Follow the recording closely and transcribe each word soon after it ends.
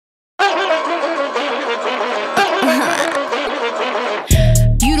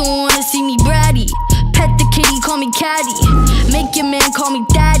your man call me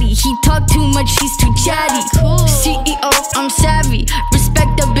daddy. He talk too much, he's too chatty. CEO, I'm savvy.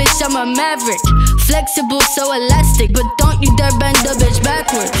 Respect the bitch, I'm a maverick. Flexible, so elastic, but don't you dare bend the bitch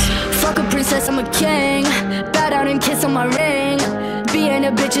backwards. Fuck a princess, I'm a king. Bow down and kiss on my ring. Being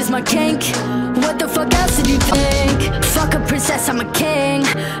a bitch is my kink. What the fuck else did you think? Fuck a princess, I'm a king.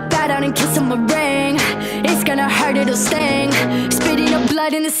 Bow down and kiss on my ring. It's gonna hurt, it'll sting. Spitting up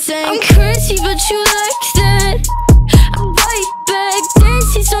blood in the sink. I'm crazy, but you like that. I bite back,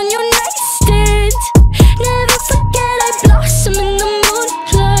 dances on your nightstand. Never forget I blossom in the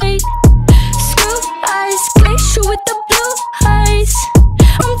moonlight. Screw eyes, glacier with the blue eyes.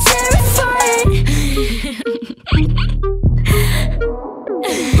 I'm terrified.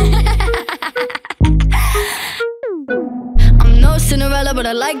 I'm no Cinderella, but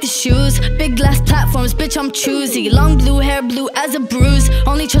I like the shoes. Big glass platforms, bitch, I'm choosy. Long blue hair, blue as a bruise.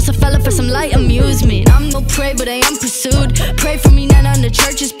 Only trust a fella for some light amusement. I'm no prey, but I am pursued. Pray for me, not on the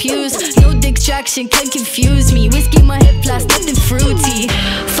church's pews. No distraction can confuse me. Whiskey in my hip flask, nothing fruity.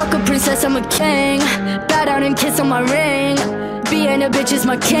 Fuck a princess, I'm a king. Bow down and kiss on my ring. Being a bitch is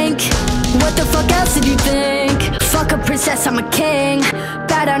my kink. What the fuck else did you think? Fuck a princess, I'm a king.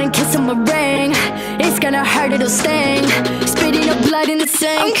 Bow down and kiss on my ring. It's gonna hurt, it'll sting. Spitting up blood in the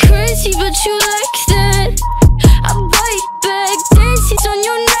sink. I'm crazy, but you like that. I bite back, dances on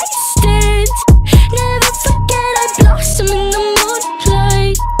your nightstand. Never forget I blossom in the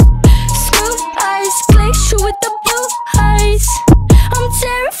moonlight. Screw eyes, glacier with the blue eyes. I'm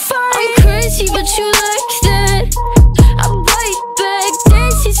terrified. I'm crazy, but you like